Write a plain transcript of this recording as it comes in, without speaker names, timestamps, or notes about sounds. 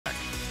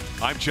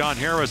I'm John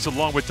Harris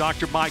along with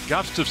Dr. Mike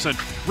Gustafson.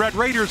 Red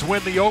Raiders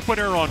win the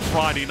opener on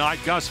Friday night.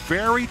 Gus,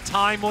 very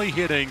timely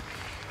hitting.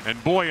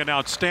 And boy, an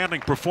outstanding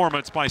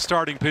performance by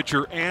starting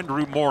pitcher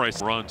Andrew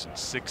Morris. Runs and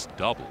 6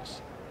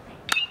 doubles.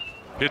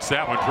 Hits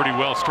that one pretty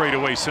well straight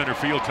away center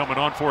field. Coming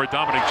on for it,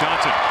 Dominic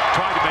Johnson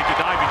trying to make a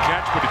diving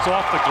catch, but it's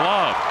off the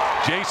glove.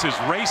 Jace is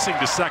racing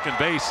to second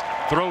base.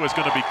 Throw is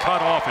going to be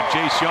cut off, and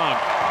Jace Young,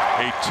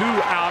 a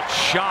 2-out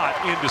shot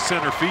into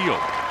center field.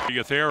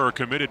 30th error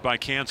committed by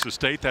Kansas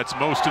State. That's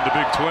most in the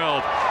Big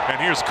 12. And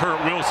here's Kurt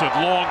Wilson.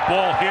 Long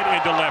ball hit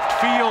into left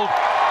field,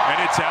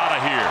 and it's out of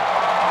here.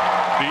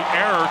 The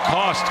error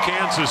cost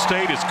Kansas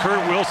State as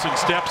Kurt Wilson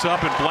steps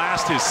up and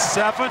blasts his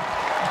 7th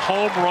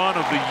home run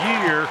of the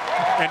year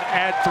and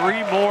add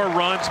 3 more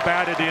runs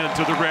batted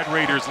into the Red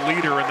Raiders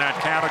leader in that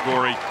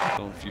category.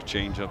 A few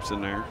change-ups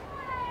in there.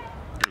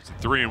 Here's a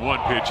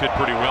 3-1 pitch hit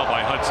pretty well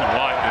by Hudson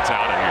White, and it's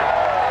out of here.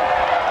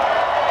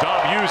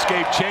 Dom Hughes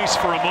gave chase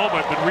for a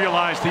moment, but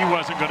realized he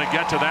wasn't going to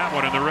get to that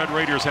one, and the Red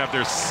Raiders have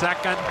their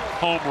 2nd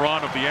home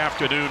run of the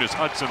afternoon as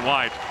Hudson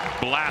White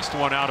blasts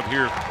one out of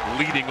here,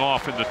 leading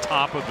off in the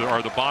top of the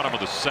bottom of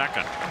the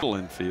 2nd.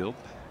 Infield.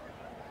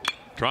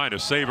 Trying to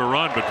save a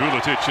run, but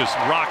Vuletic just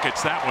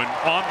rockets that one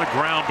on the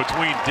ground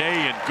between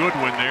Day and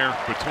Goodwin there,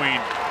 between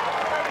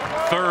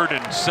 3rd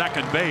and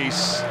 2nd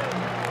base.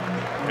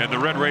 And the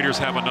Red Raiders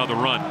have another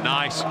run.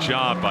 Nice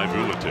job by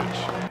Vuletic.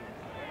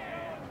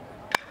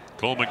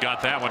 Coleman got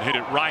that one, hit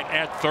it right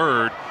at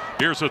 3rd.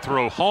 Here's a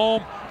throw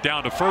home,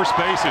 down to first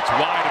base. It's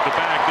wide of the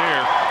bag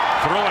there.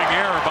 Throwing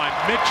error by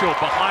Mitchell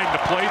behind the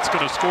plate's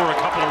going to score a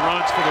couple of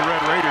runs for the Red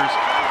Raiders.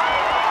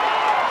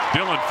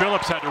 Dylan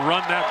Phillips had to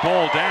run that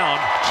ball down.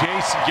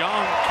 Jace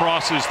Young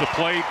crosses the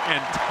plate,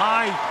 and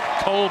Ty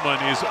Coleman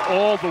is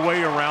all the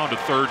way around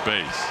to 3rd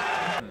base.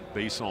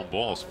 Base on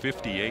balls,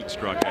 58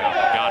 struck out.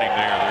 Got him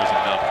there. There's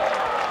another.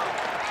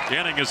 The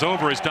inning is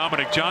over as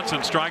Dominic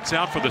Johnson strikes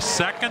out for the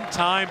 2nd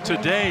time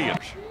today.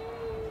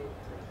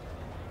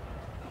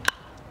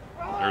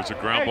 There's a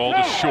ground ball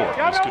to short.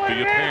 This could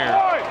be a pair.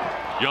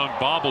 Young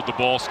bobbled the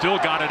ball, still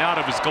got it out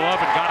of his glove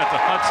and got it to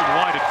Hudson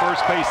White at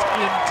first base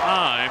in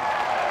time.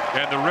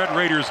 And the Red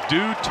Raiders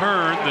do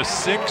turn the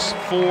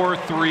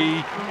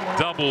 6-4-3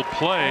 double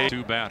play.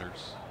 2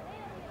 batters.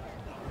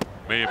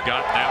 May have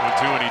gotten that one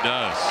too, and he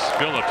does.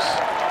 Phillips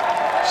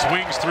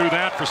swings through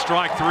that for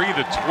strike 3,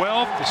 the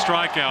 12th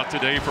strikeout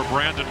today for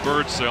Brandon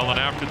Birdsell, and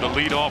after the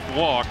leadoff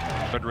walk,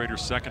 Red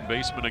Raiders 2nd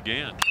baseman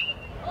again.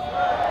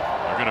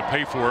 They're going to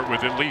pay for it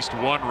with at least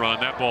 1 run.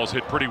 That ball's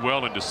hit pretty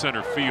well into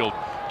center field.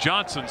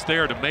 Johnson's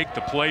there to make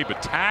the play,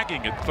 but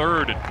tagging at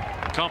 3rd and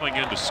coming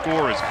in to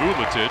score is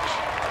Vuletic.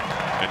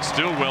 And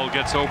Stillwell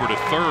gets over to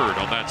 3rd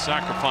on that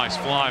sacrifice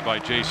fly by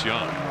Jace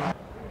Young.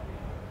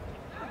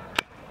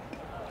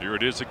 Here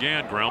it is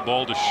again, ground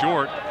ball to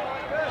short.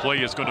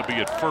 Play is going to be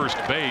at first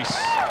base.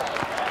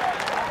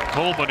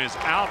 Coleman is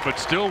out, but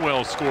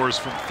Stillwell scores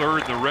from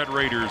 3rd. The Red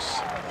Raiders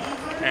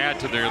add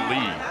to their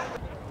lead.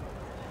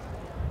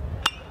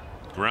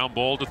 Ground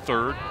ball to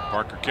 3rd.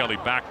 Parker Kelly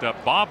backed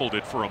up, bobbled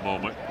it for a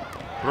moment.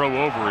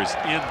 Throw over is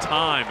in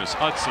time as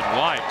Hudson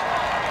White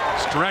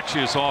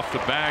stretches off the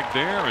bag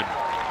there, and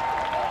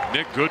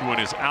Nick Goodwin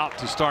is out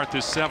to start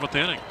this 7th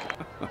inning.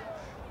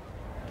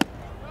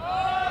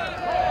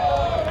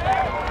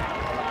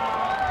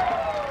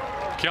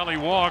 Kelly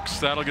walks.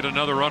 That'll get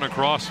another run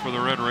across for the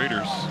Red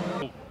Raiders.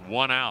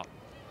 1 out.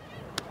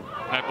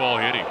 That ball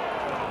hit him.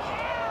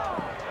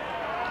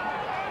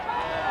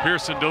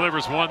 Pearson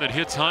delivers one that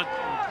hits Hunt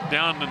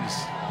down in the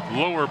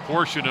lower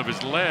portion of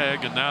his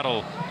leg, and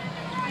that'll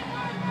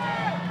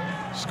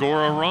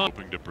score a run.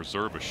 Hoping to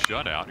preserve a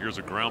shutout. Here's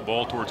a ground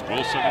ball towards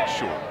Wilson and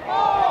short.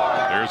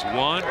 There's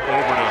one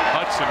over to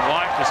Hudson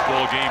White. This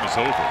ball game is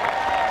over.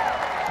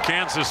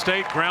 Kansas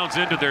State grounds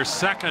into their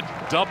 2nd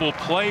double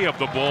play of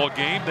the ball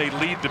game. They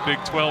lead the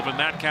Big 12 in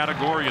that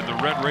category, and the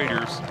Red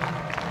Raiders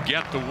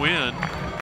get the win.